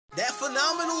That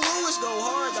phenomenal Lewis go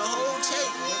hard the whole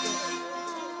tape, nigga.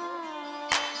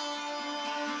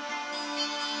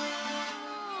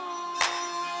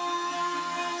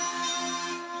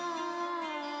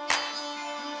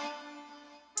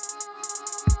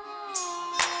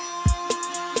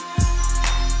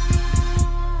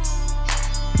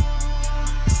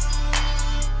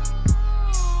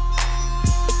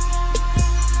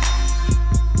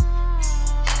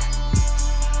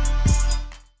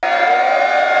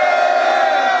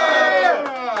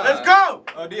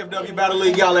 DFW Battle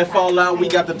League, y'all at Fallout. We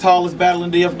got the tallest battle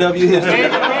in DFW history.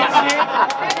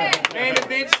 Man,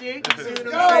 event shit. You see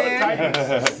what I'm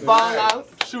saying? Fallout.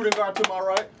 Shooting guard to my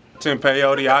right. Tim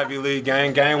Peyote, Ivy League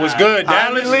gang. What's good,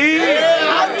 Dallas?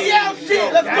 Yeah,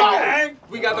 shit. Let's go.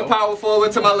 We got the power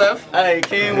forward to my left. Hey,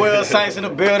 King Will, Saints in the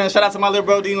building. Shout out to my little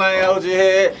bro D-Lane, OG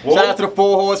Head. Shout out to the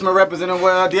Four Horsemen representing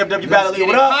well. DFW Battle League,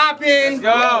 what up? Poppin'.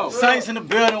 Go. Saints in the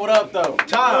building, what up though?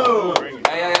 Ciao.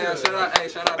 Hey,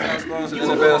 shout out to our sponsors,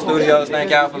 NFL Studios. Thank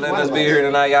y'all for letting us be here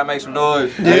tonight. Y'all make some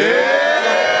noise. Don't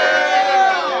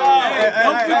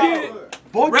forget.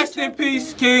 Rest in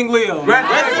peace, King Leo.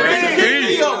 Rest in peace, King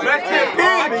Leo. Rest in peace.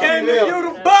 I came to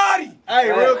you the body.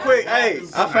 Hey, real quick, hey,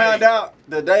 I found out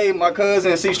the day my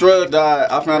cousin C. Strug died,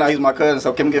 I found out he's my cousin,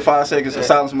 so can we get 5 seconds of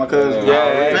silence for my cousin?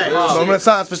 Moment of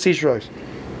silence for C. Strugs.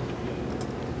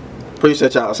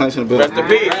 Appreciate y'all. Saints in the building. Rest in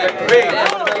peace. Rest in peace.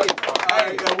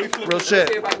 Real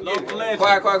shit.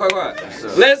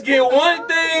 Quiet. Let's get one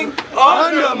thing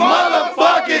Under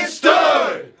motherfucking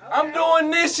stood. I'm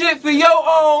doing this shit for your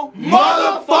own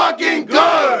Motherfucking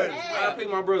good. I pick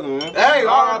my brother, man. Hey,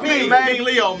 R.I.P. King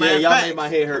Leo, man. Yeah, y'all made my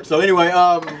head hurt. So anyway,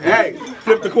 hey,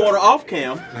 flip the quarter off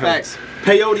cam. Facts.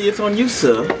 Peyote, it's on you,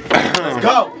 sir. Let's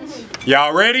go.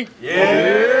 Y'all ready?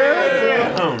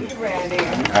 Yeah.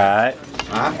 Alright.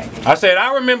 I said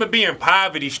I remember being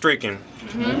poverty stricken,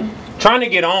 trying to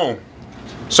get on.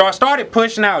 So I started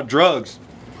pushing out drugs,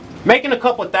 making a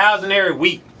couple thousand every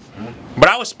week. But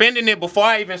I was spending it before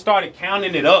I even started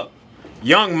counting it up.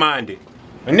 Young-minded.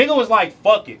 A nigga was like,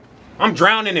 fuck it. I'm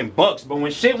drowning in bucks. But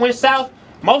when shit went south,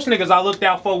 most niggas I looked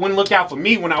out for wouldn't look out for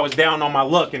me when I was down on my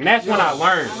luck. And that's when I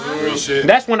learned. Real shit.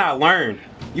 That's when I learned.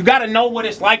 You gotta know what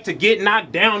it's like to get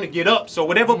knocked down to get up. So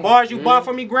whatever bars you bought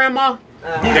for me, grandma,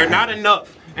 they're not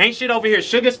enough. Ain't shit over here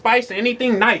sugar, spice, or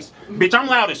anything nice. Bitch, I'm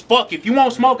loud as fuck. If you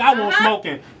won't smoke, I won't smoke.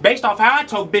 And based off how I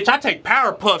talk, bitch, I take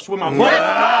power puffs with my butt.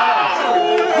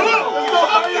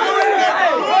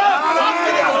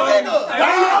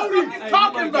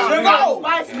 Talking about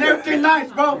spice and everything nice,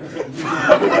 bro.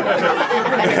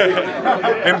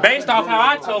 And based off how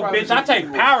I talk, bitch, I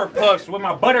take power puffs with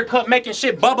my buttercup making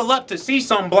shit bubble up to see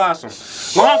something blossom.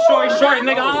 Long story short,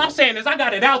 nigga, all I'm saying is I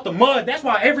got it out the mud. That's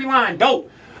why every line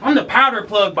dope. I'm the powder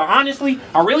plug, but honestly,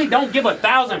 I really don't give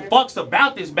 1,000 fucks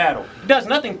about this battle. It does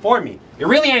nothing for me. It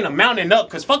really ain't a mounting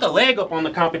up, cause fuck a leg up on the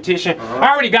competition.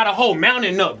 I already got a whole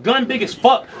mounting up, gun big as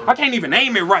fuck. I can't even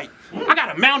aim it right. I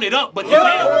gotta mount it up, but these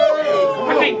hands,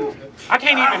 I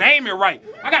can't even aim it right.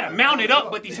 I gotta mount it up,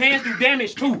 but these hands do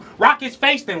damage too. Rock his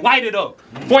face, then light it up.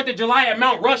 4th of July at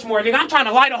Mount Rushmore, nigga, I'm trying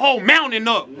to light a whole mountain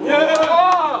up.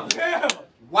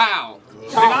 Wow.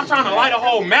 Nigga, I'm trying to light a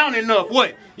whole mountain up.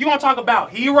 What? You gonna talk about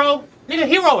Hero? Nigga,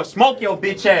 Hero will smoke your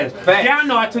bitch ass. Yeah, I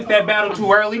know I took that battle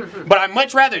too early, but I'd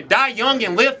much rather die young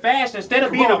and live fast instead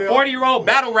of being a 40-year-old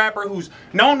battle rapper who's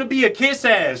known to be a kiss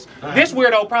ass. This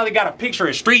weirdo probably got a picture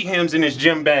of street hymns in his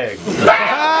gym bag.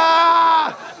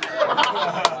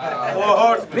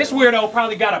 This weirdo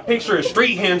probably got a picture of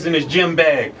street hymns in his gym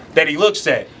bag that he looks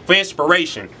at for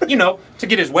inspiration. You know, to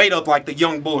get his weight up like the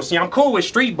young bull. See, I'm cool with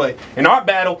street, but in our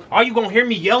battle, all you gonna hear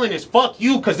me yelling is fuck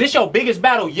you, cause this your biggest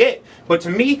battle yet. But to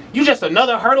me, you just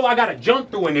another hurdle I gotta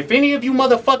jump through. And if any of you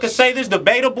motherfuckers say this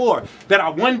debatable or that I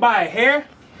won by a hair,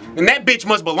 then that bitch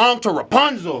must belong to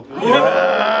Rapunzel. That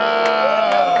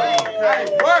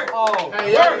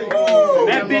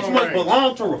bitch must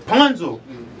belong to Rapunzel.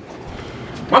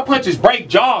 My punches break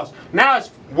jaws. Now it's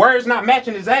words not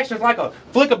matching his actions like a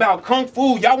flick about kung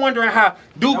fu. Y'all wondering how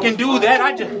Duke can do that?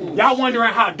 I just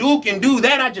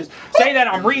say that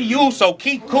I'm Ryu, so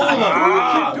keep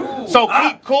cooler. So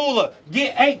keep cooler.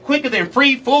 Get ate quicker than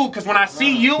free food, cause when I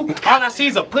see you, all I see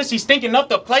is a pussy stinking up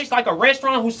the place like a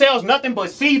restaurant who sells nothing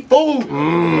but seafood.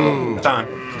 Time.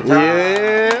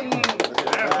 Yeah.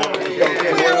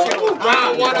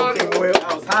 Round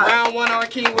one on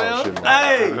King Will.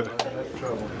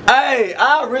 Hey,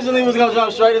 I originally was gonna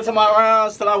jump straight into my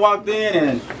rounds till I walked in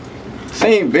and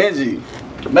seen Benji.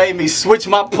 Made me switch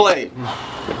my play.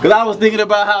 Cause I was thinking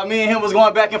about how me and him was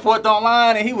going back and forth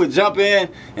online and he would jump in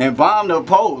and bomb the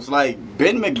post like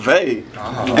Ben McVeigh.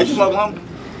 Ain't you smoking home?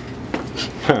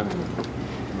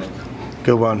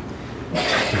 Good one.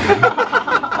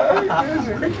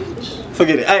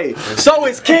 Forget it. Hey, so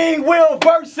it's King Will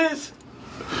versus.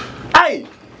 Hey,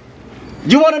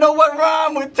 you want to know what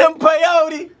rhyme with Tim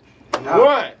Peyote?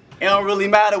 What? It don't really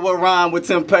matter what rhyme with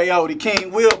Tim Peyote.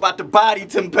 King Will about to body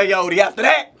Tim Peyote. After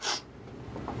that,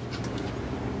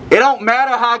 it don't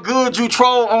matter how good you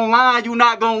troll online, you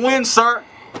not gonna win, sir.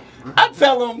 I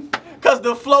tell him, cause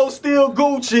the flow still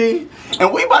Gucci,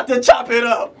 and we about to chop it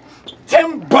up.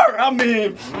 I'm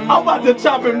about to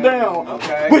chop him down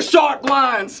with sharp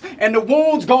lines, and the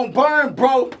wounds gonna burn,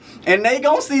 bro. And they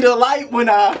gonna see the light when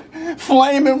I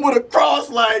flame him with a cross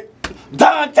like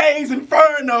Dante's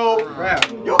Inferno.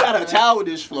 You got a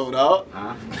childish flow, dog.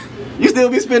 You still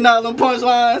be spitting all them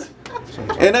punchlines?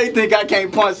 And they think I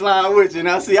can't punchline with you.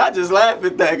 Now see, I just laugh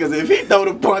at that, because if he throw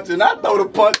the punch and I throw the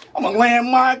punch, I'm gonna land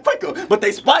mine quicker. But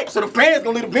they spike, so the fans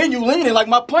gonna leave the venue leaning like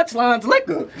my punchline's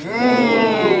liquor.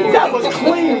 That was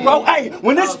clean, bro. Hey,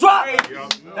 when this drop,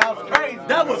 that was crazy.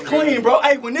 That was clean, bro.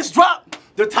 Hey, when this drop,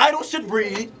 the title should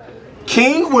read,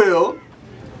 King Will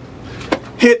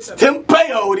hits Tim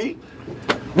Peyote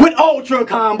with Ultra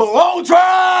Combo.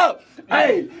 Ultra!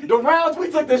 Hey, the rounds we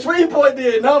took, the Shreveport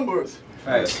did numbers.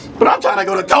 But I'm trying to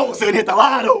go to Tulsa and hit the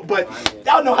lotto, but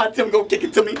y'all know how Tim go kick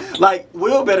it to me. Like,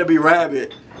 Will better be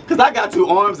rabid, because I got two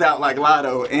arms out like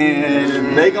Lotto,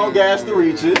 and they gonna gas the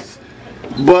reaches.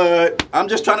 But I'm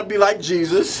just trying to be like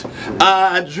Jesus.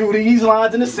 I drew these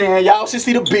lines in the sand. Y'all should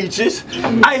see the beaches.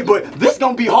 Hey, but this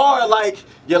gonna be hard, like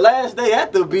your last day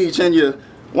at the beach and you're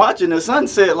watching the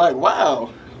sunset like,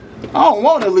 wow, I don't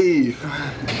want to leave.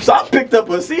 So I picked up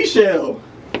a seashell.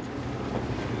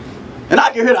 And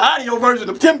I can hear the audio version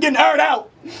of Tim getting aired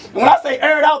out. And when I say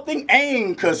aired out, think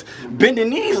aim, because bending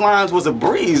these lines was a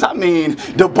breeze. I mean,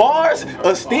 the bars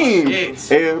are steam.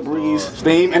 Air, breeze,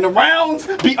 steam. And the rounds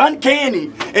be uncanny.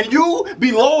 And you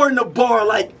be lowering the bar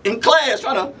like in class,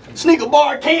 trying to sneak a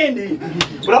bar of candy.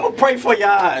 But I'm going to pray for your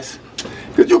eyes,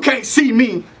 because you can't see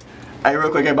me. Hey, real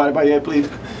quick, everybody, bow your head, please.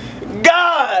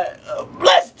 God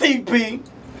bless TP.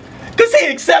 Because he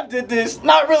accepted this,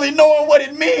 not really knowing what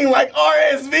it means, like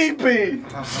RSVP.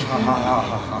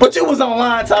 But you was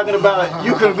online talking about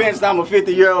you convinced I'm a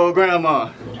 50-year-old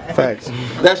grandma. Facts.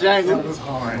 That's your angle?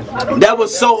 That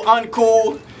was so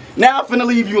uncool. Now I'm finna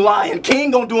leave you lying. King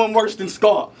gonna do him worse than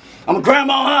Scar. I'm a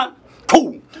grandma, huh?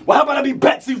 Cool. Well, how about I be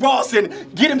Betsy Ross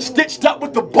and get him stitched up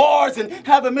with the bars and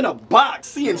have him in a box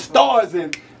seeing stars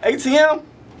in ATM?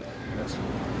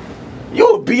 You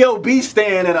a B.O.B.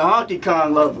 stan and a Honky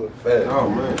Kong lover. Oh,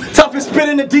 man. Toughest spit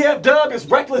in the DFW is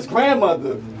Reckless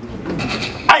Grandmother.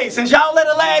 Hey, since y'all let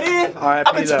a lad in,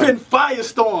 I've been spitting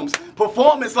firestorms,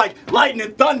 performance like lightning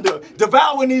and thunder,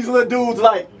 devouring these little dudes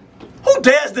like, who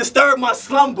dares disturb my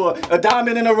slumber? A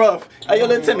diamond in the rough. Hey, yo,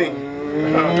 little Timmy.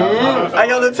 Hey,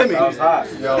 yo, little Timmy.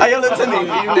 Hey, yo, little Timmy.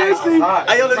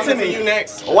 Hey, yo, little Timmy. You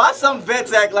next. Why some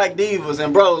vets act like divas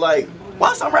and bro, like,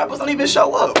 why some rappers don't even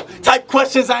show up? Type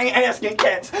questions I ain't asking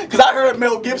cats. Cause I heard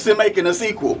Mel Gibson making a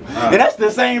sequel. And that's the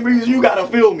same reason you gotta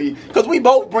feel me. Cause we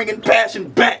both bringing passion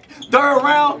back. Third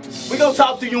round, we gonna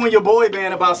talk to you and your boy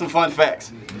band about some fun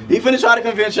facts. He finna try to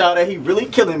convince y'all that he really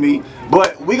killing me,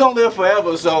 but we gonna live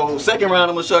forever, so second round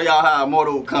I'm gonna show y'all how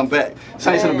Immortal will come back.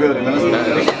 Saints in the building, man.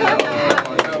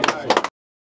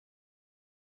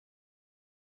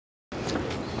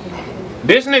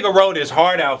 This nigga wrote his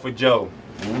heart out for Joe.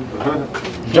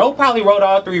 Joe probably wrote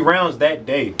all 3 rounds that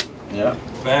day. Yeah.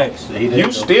 Facts.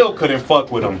 You still couldn't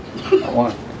fuck with him.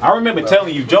 I remember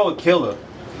telling you Joe a killer.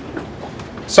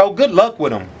 So good luck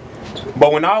with him.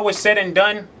 But when all was said and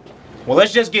done, well,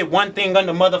 let's just get one thing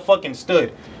under motherfucking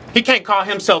stood. He can't call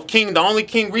himself king. The only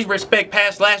king we respect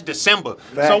passed last December.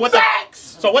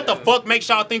 Facts. So what the fuck makes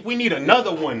y'all think we need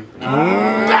another one?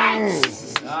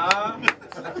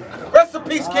 Rest in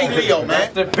peace, King Leo,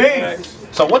 man.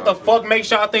 So what the fuck makes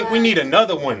y'all think we need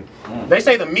another one? They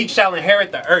say the meek shall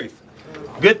inherit the earth.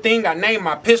 Good thing I named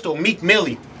my pistol Meek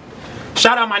Millie.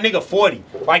 Shout out my nigga 40.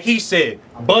 Like he said,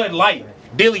 Bud Light,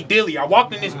 Dilly Dilly. I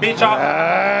walked in this bitch all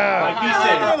like he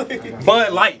said,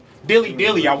 Bud Light, Dilly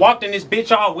Dilly. I walked in this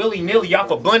bitch all willy-nilly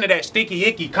off a blend of that sticky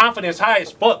icky, confidence high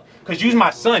as fuck. Cause you's my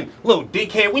son, little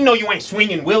dickhead. We know you ain't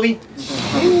swinging Willie.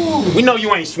 We know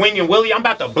you ain't swinging Willie. I'm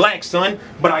about to black, son.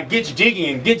 But I gets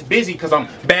jiggy and gets busy cause I'm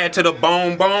bad to the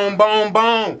bone, bone, bone,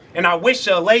 bone. And I wish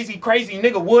a lazy, crazy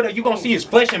nigga would, or you gonna see his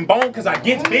flesh and bone cause I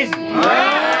gets busy. You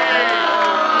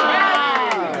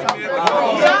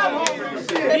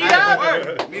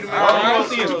gonna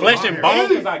see his flesh and bone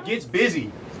cause I gets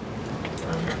busy.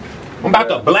 I'm about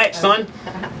to black, son.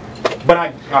 But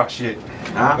I, oh shit.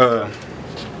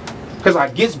 Cause I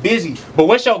gets busy. But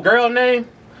what's your girl name?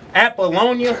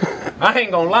 Apollonia? I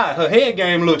ain't gonna lie, her head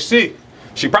game looks sick.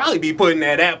 she probably be putting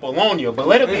that apple on you, but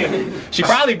let her be. She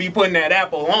probably be putting that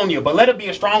apple on you, but let her be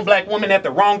a strong black woman at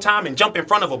the wrong time and jump in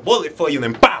front of a bullet for you,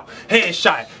 then pow,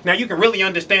 headshot. Now you can really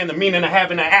understand the meaning of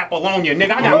having an apple on you,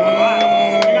 nigga. I got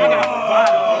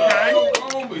bravado.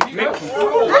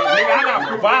 Nigga, I got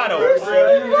bravado.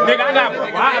 Okay. Nigga, I got bravado. Nigga, I got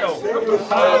bravado.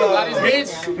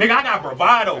 Nigga, I got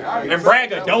bravado and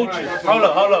braggadocio. Hold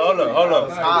up.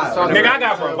 Nigga, I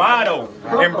got bravado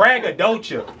and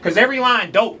braggadocio. Cause every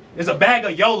line dope is a bag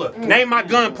of Yola. Name my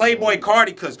gun Playboy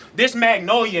Cardi, cause this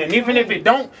Magnolia, and even if it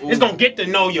don't, it's gonna get to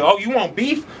know you. Oh, you want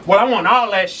beef? Well, I want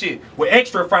all that shit with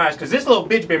extra fries, cause this little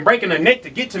bitch been breaking her neck to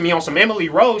get to me on some Emily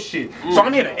Rose shit. So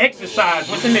I'm here to exercise.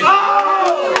 What's in this?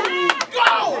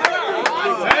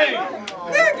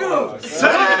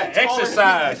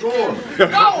 Exercise. So,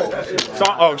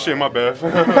 oh shit, my bad.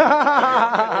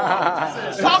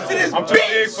 Talk to this I'm too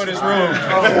big for this room.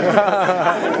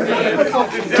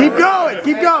 Keep going,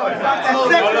 keep going.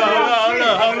 Hold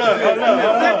up. Hold it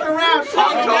down. Let it rap.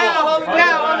 Hold it down.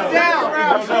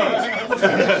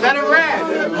 Let it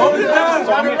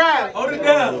rap. Hold it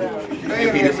down.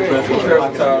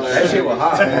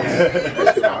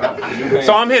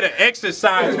 So I'm here to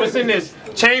exercise. What's in this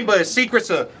chamber of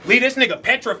secrets? Leave this nigga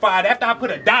petrified after I put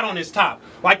a dot on his top.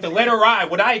 Like the letter I.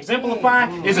 What I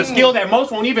exemplify is a skill that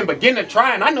most won't even begin to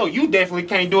try. And I know you definitely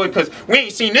can't do it because we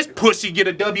ain't seen this pussy get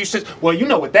a W since. Well, you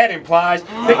know what that implies.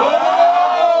 What the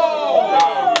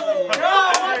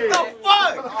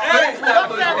fuck? Hey, stop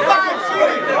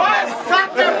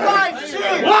that 5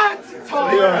 shit. What?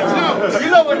 You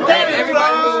know what that is,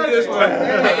 Everybody move this way.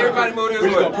 Hey, everybody move this way.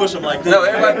 We're gonna push him like that. No,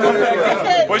 everybody move this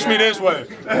way. Push me this way.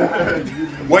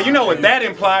 Well, you know what that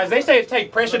implies. They say it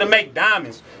take pressure to make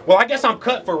diamonds. Well, I guess I'm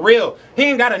cut for real. He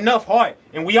ain't got enough heart.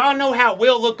 And we all know how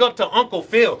Will look up to Uncle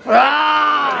Phil. We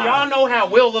all know how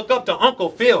Will look up to Uncle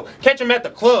Phil. Catch him at the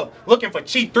club, looking for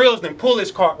cheap thrills, then pull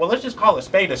his cart. Well, let's just call a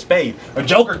spade a spade. A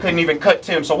joker couldn't even cut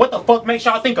Tim, so what the fuck makes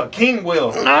y'all think a king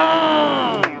will?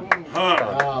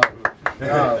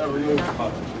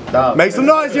 Make some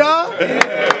noise, y'all.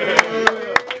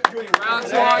 Round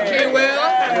two on King Will.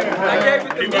 I gave it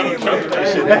to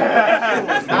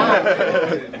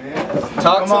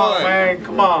Talk Come on, man.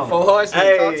 Come on. Four horsemen.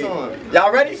 Hey, Talk to him.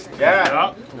 y'all ready?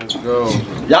 Yeah. Let's go.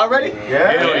 Y'all ready?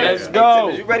 Yeah. Let's go.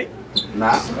 You ready?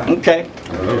 Nah. Okay.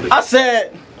 I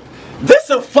said, this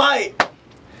a fight.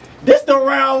 This the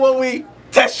round where we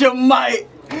test your might.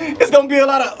 It's gonna be a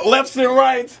lot of lefts and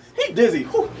rights. He dizzy.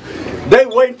 Whew. They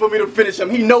waiting for me to finish him.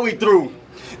 He know he through.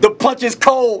 The punch is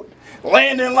cold.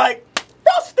 Landing like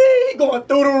Rusty. He going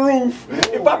through the roof.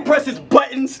 If I press his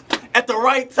buttons at the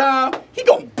right time, he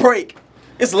gonna break.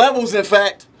 It's levels, in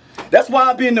fact. That's why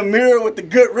I be in the mirror with the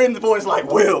good written voice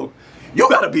like, Will, you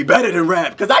gotta be better than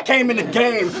rap. Cause I came in the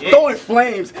game throwing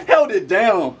flames, held it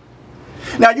down.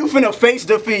 Now you finna face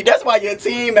defeat. That's why your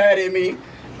team mad at me.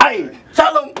 Hey,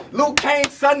 tell him Luke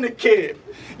Kane's son the kid.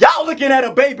 Y'all looking at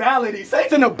a babality.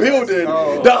 Saints in the building.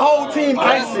 The whole team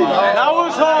icy. That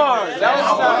was hard.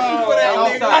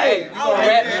 Hey,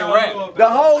 the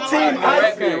whole team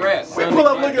icy. We pull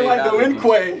up looking like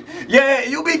delinquent. Yeah,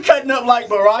 you be cutting up like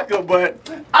Baraka, but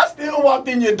I still walked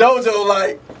in your dojo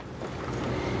like,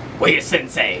 Where your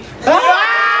sensei?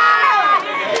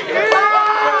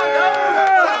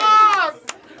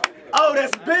 Oh,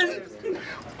 that's Ben.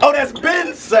 Oh, that's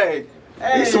Ben say.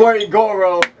 He swear he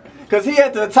Goro. Cause he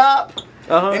at the top,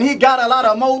 and he got a lot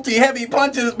of multi-heavy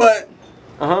punches, but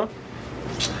nah,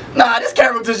 this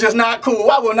character's just not cool.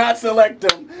 I will not select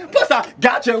him. Plus, I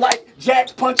gotcha like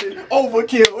Jack's punching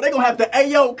overkill. They gonna have to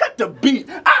Ayo cut the beat.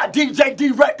 I DJ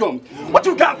D-Wreck him. What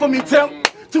you got for me, Tim?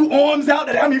 2 arms out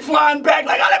that have me flying back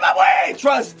like out of my way.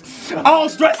 Trust, I don't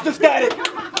stress the static.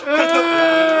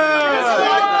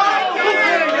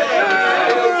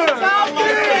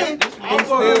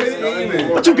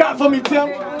 What you got for me, Tim?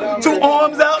 2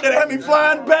 arms out that have me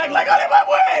flying back like out of my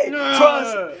way.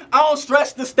 Trust, I don't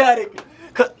stress the static.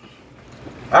 Cause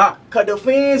the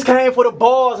fiends came for the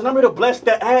bars and I'm here to bless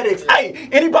the addicts. Hey,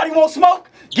 anybody want smoke?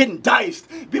 Getting diced.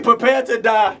 Be prepared to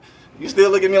die. You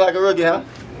still look at me like a rookie, huh?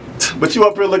 But you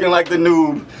up here looking like the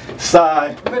noob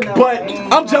side. But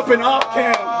I'm jumping off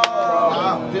cam.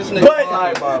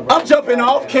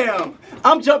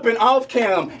 I'm jumping off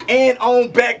cam and on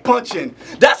back punching.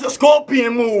 That's a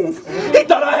scorpion move. He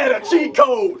thought I had a cheat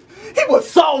code. He was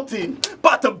salty,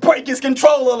 about to break his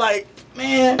controller like,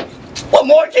 man, what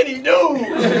more can he do?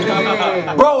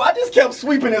 Bro, I just kept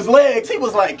sweeping his legs. He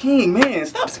was like, King, man,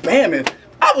 stop spamming.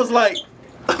 I was like,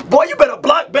 boy, you better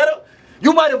block better.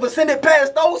 You might have ascended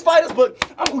past those fighters, but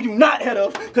I'm who you not head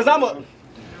of, because I'm a... Let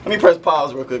me press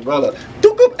pause real quick, brother.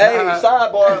 Hey,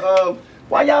 sidebar,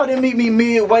 Why y'all didn't meet me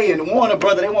midway and Warner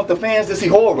Brother? They want the fans to see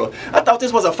horror. I thought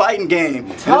this was a fighting game.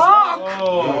 Talk!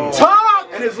 Talk!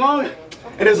 And as long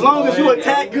as you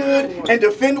attack good and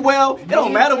defend well, it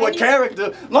don't matter what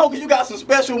character. Long as you got some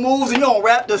special moves and you don't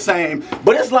rap the same.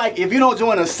 But it's like if you don't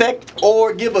join a sect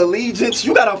or give allegiance,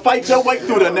 you gotta fight your way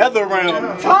through the nether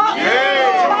realm. Talk!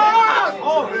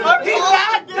 Talk! He's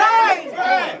not done!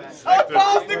 I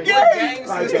paused the game.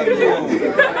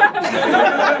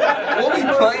 What we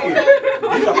playing?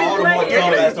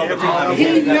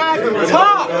 He's not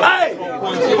talk! Hey!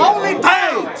 Only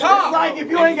talk! It's like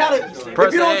if you ain't gotta,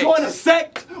 if you don't join a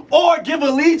sect or give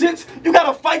allegiance, you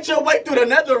gotta fight your way through the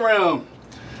nether realm.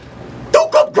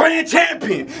 Duke up grand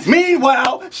champion.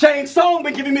 Meanwhile, Shane Song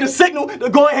been giving me the signal to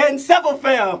go ahead and sever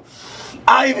fam.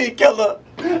 Ivy Killer,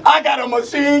 I got a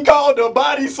machine called the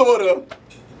Body Sorter.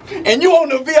 And you on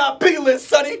the VIP list,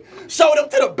 Sonny. Showed up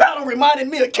to the battle, reminded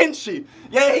me of Kenshi.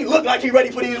 Yeah, he looked like he ready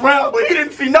for these rounds, but he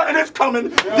didn't see none of this coming.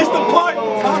 This the part.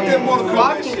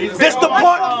 This the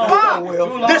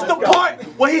part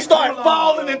where he started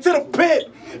falling into the pit.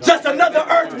 Just another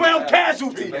Earthbound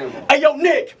casualty. Hey, yo,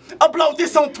 Nick, upload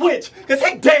this on Twitch, cause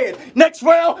he dead. Next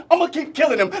round, I'ma keep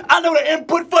killing him. I know the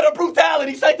input for the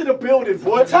brutality. Say to the building,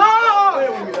 boy.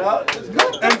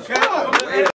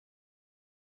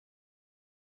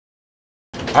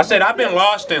 I said I've been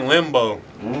lost in limbo.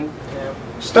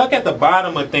 Stuck at the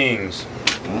bottom of things.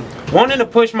 Wanting to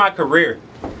push my career.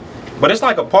 But it's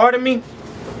like a part of me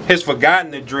has forgotten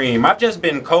the dream. I've just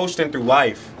been coasting through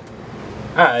life.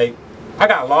 Alright, I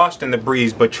got lost in the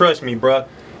breeze, but trust me, bruh.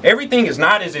 Everything is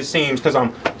not as it seems, because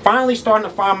I'm finally starting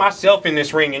to find myself in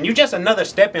this ring, and you just another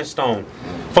stepping stone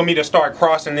for me to start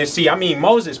crossing this sea. I mean,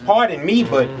 Moses pardoned me,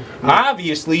 but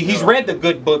obviously he's read the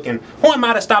good book, and who am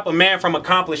I to stop a man from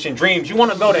accomplishing dreams? You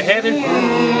want to go to heaven?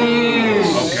 Okay.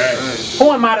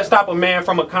 Who am I to stop a man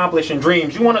from accomplishing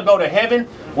dreams? You want to go to heaven?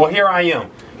 Well, here I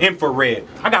am. Infrared.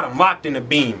 I got him locked in the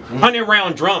beam. 100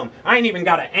 round drum. I ain't even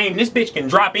got to aim. This bitch can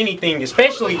drop anything,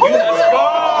 especially you.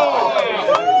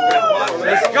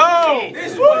 Let's go!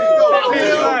 Let's go!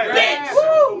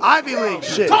 Ivy League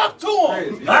shit. Talk to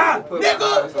him!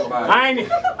 Nigga! I ain't.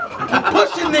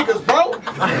 Pushing niggas, bro!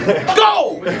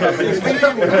 Go!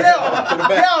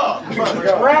 Yeah!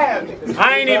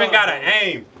 I ain't even got to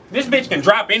aim. This bitch can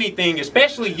drop anything,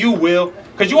 especially you, Will.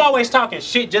 Cause you always talking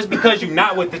shit just because you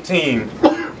not with the team.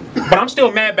 But I'm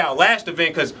still mad about last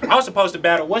event because I was supposed to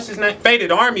battle, what's his name?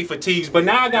 Faded Army fatigues, but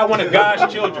now I got one of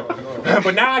God's children.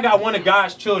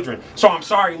 So I'm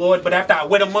sorry, Lord, but after I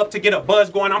wet him up to get a buzz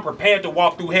going, I'm prepared to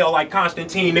walk through hell like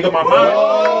Constantine, nigga, my mind.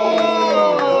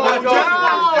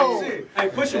 Hey,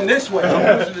 push him this way.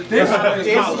 I'm pushing it this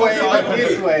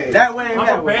way. That way.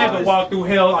 I'm prepared to walk through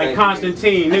hell like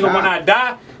Constantine, nigga, when I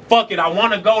die. Fuck it, I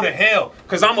wanna go to hell.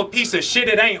 Cause I'm a piece of shit,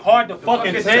 it ain't hard to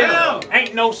fucking tell.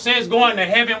 Ain't no sense going to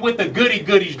heaven with the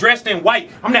goodies dressed in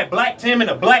white. I'm that black Tim in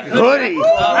a black hoodie.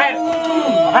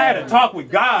 I had a talk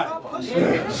with God.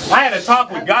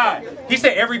 He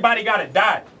said everybody gotta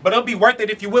die. But it'll be worth it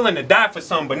if you're willing to die for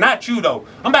something, but not you though.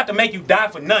 I'm about to make you die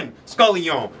for nothing. Scully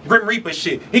on, Grim Reaper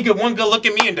shit. He get one good look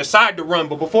at me and decide to run,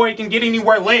 but before he can get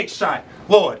anywhere, legs shot.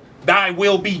 Lord, thy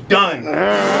will be done.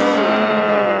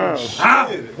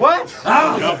 What?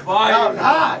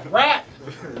 Rap.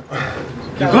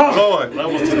 Lord,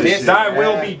 thy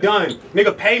will be done.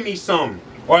 Nigga, pay me some.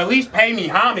 Or at least pay me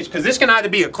homage, because this can either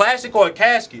be a classic or a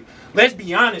casket. Let's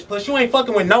be honest, plus you ain't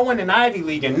fucking with no one in Ivy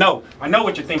League, and no, I know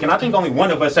what you're thinking. I think only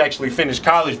one of us actually finished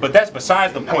college, but that's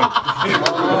besides the point.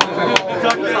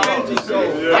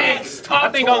 I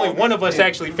think only one of us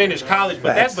actually finished college,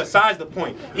 but that's besides the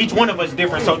point. Each one of us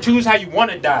different, so choose how you want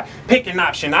to die. Pick an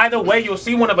option. Either way, you'll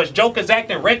see one of us jokers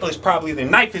acting reckless, probably the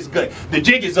knife is good. The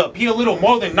jig is up. He a little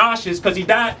more than nauseous because he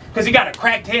got a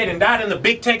cracked head and died in the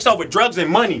big takes over drugs and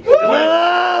money.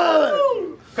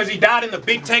 Because he died in the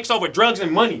big takes over drugs and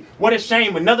money. What a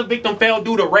shame. Another victim fell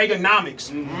due to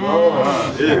Reaganomics.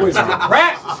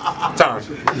 Rap time.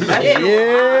 That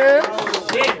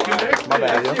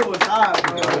shit was hot,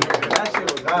 bro. That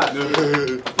shit was hot.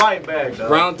 Fight back, though.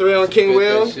 Round 3 on King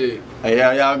Will. Hey,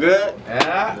 y'all good?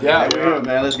 Yeah. Yeah, we good,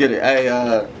 man. Let's get it. Hey,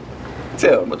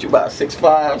 tell what you about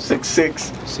 6'5",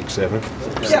 6'6", 6'7".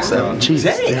 6'7".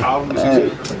 Jesus.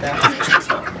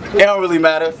 It don't really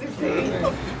matter.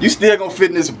 You still gonna fit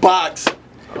in this box.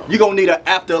 You gonna need an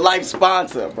afterlife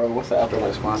sponsor, bro. What's the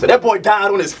afterlife sponsor? That boy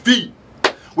died on his feet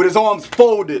with his arms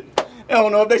folded. I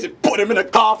don't know if they should put him in a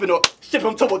coffin or ship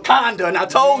him to Wakanda. And I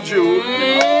told you.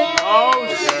 Oh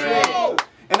shit.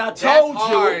 And I told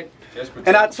you.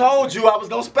 And I told you I was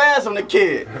gonna spaz on the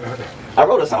kid. I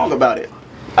wrote a song about it.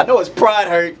 I know his pride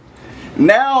hurt.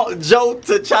 Now Joe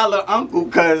T'Challa uncle,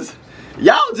 cause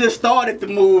Y'all just started the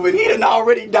move and he done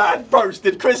already died first.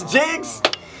 And Chris Jiggs,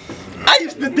 I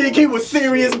used to think he was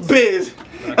serious biz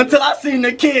until I seen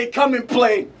the kid come and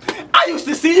play. I used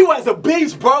to see you as a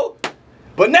beast, bro.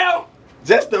 But now,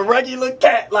 just a regular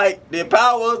cat. Like the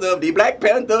powers of the Black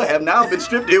Panther have now been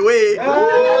stripped away.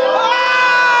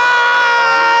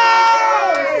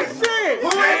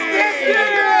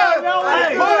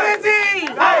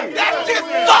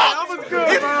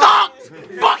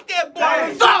 Fuck that boy,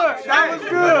 it sucks! That was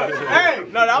good. Hey,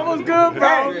 no, that was good,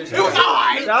 bro. It was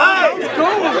alright! That was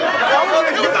cool.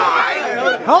 It was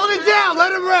alright! Hold it down.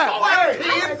 Let him rap.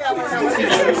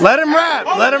 Let him rap.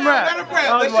 Let him rap.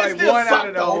 That was like one out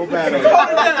of the whole battle.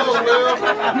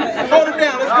 Hold it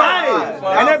down, let's go!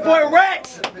 And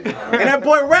that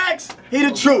boy Rex, he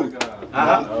the truth.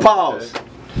 Pause.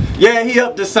 Yeah, he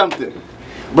up to something.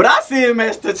 But I see him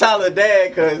as T'Challa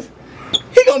dad, cause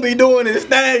he gonna be doing his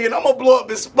thing and I'm gonna blow up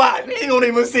his spot. He ain't gonna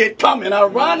even see it coming.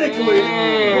 Ironically,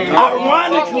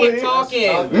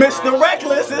 Mr.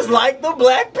 Reckless is like the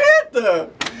Black Panther.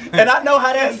 And I know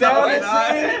how that sounded.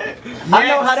 I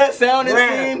know how that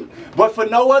sounded, but for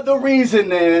no other reason,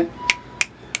 man.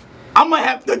 I'm gonna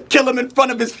have to kill him in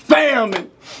front of his fam and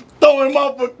throw him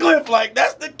off a cliff like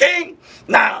that's the king.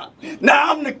 Nah,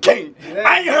 I'm the king.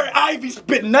 I ain't heard Ivy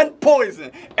spit nothing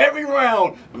poison. Every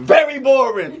round, very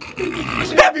boring.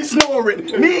 Heavy snoring.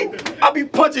 Me, I be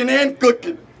punching and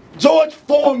cooking. George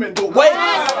Foreman, but wait.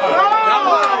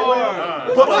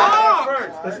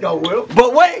 Let's go, Will.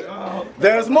 But wait,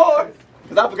 there's more.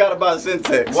 Cause I forgot about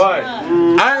Syntax. What?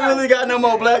 I ain't really got no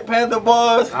more Black Panther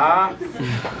bars.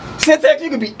 Syntax, you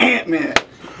could be Ant-Man.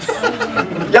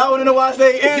 Y'all wanna know why I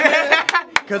say Ant-Man?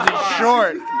 Cause he's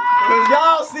short. Cause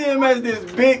y'all see him as this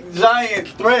big giant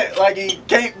threat, like he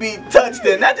can't be touched,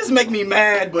 and that just make me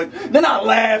mad. But then I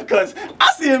laugh cause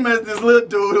I see him as this little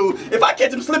dude who, if I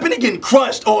catch him slipping, he getting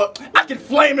crushed, or I can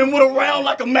flame him with a round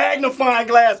like a magnifying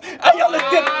glass. Hey, y'all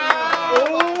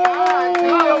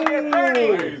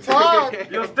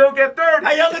You'll still get 30.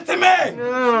 Hey, yo, listen, man.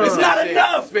 It's not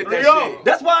enough.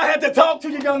 That's why I had to talk to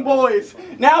you young boys.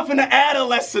 Now I'm finna add a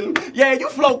lesson. Yeah, you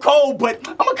flow cold, but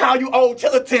I'm gonna call you old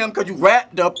Tiller Tim because you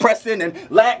rap depressing and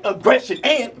lack aggression.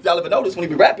 And if y'all ever notice when he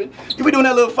be rapping, he be doing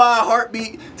that little 5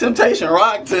 heartbeat temptation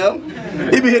rock, Tim.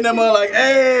 He be hitting them on like,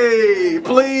 hey,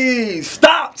 please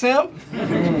stop, Tim.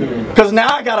 Because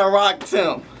now I gotta rock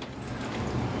Tim.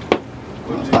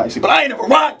 But I ain't never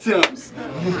rocked Tim's.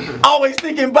 Always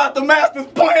thinking about the masters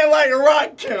playing like a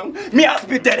rock Tim. Me, I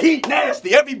spit that heat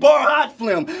nasty. Every bar hot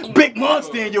flim. Big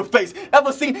monster in your face.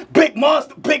 Ever seen big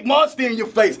monster in your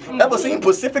face? Ever seen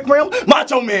Pacific Rim?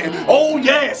 Macho Man. Oh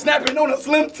yeah, snapping on a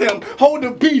Slim Tim. Hold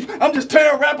the beef. I'm just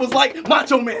tearing rappers like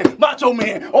Macho Man. Macho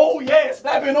Man. Oh yeah,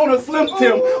 snapping on a Slim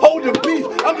Tim. Hold the beef.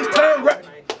 I'm just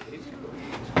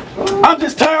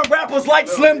tearing rappers like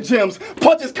Slim Jims.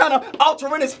 Punches kind of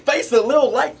altering his face a little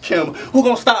like Kim. Who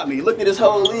gonna stop me? Look at this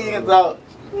whole league and thought,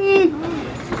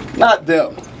 not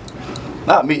them.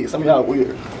 Not me. Some of y'all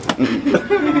weird.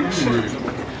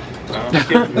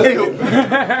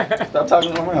 Anywho, stop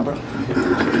talking around, bro.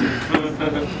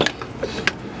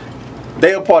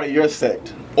 They are part of your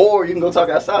sect. Or you can go talk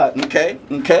outside, okay?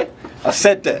 I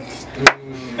said that.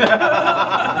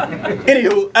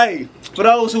 Anywho, hey, for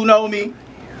those who know me,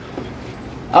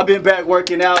 I've been back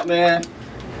working out, man.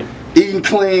 Eating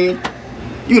clean.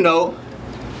 You know,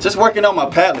 just working on my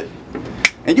palate.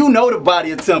 And you know the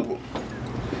body of Temple.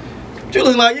 You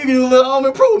look like you can do a little home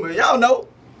improvement. Y'all know.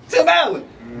 Tim Allen.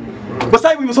 But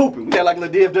say we was hooping. We had like a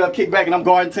little DFW kickback and I'm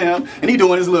guarding Tim. And he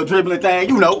doing his little dribbling thing,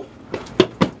 you know.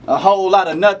 A whole lot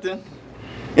of nothing.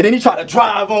 And then he try to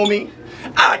drive on me.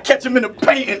 I catch him in the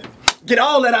paint and get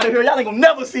all that out of here. Y'all ain't gonna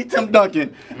never see Tim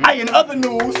dunking. In other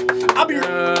news, I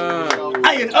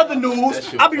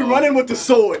be running with the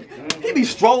sword. He be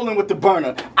strolling with the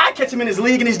burner. I catch him in his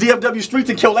league in these DFW streets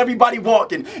and kill everybody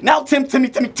walking. Now Timmy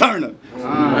Turner.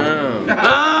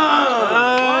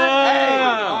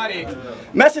 Hey,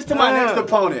 message to my next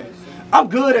opponent. I'm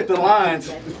good at the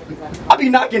lines. I be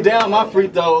knocking down my free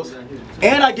throws.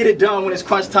 And I get it done when it's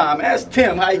crunch time. Ask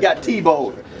Tim how he got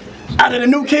T-bowed. Out of the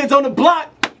new kids on the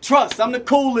block, trust, I'm the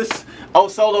coolest. Oh,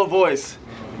 solo voice.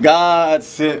 God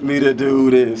sent me to do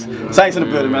this. Saints in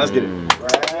the building, man. Let's get it.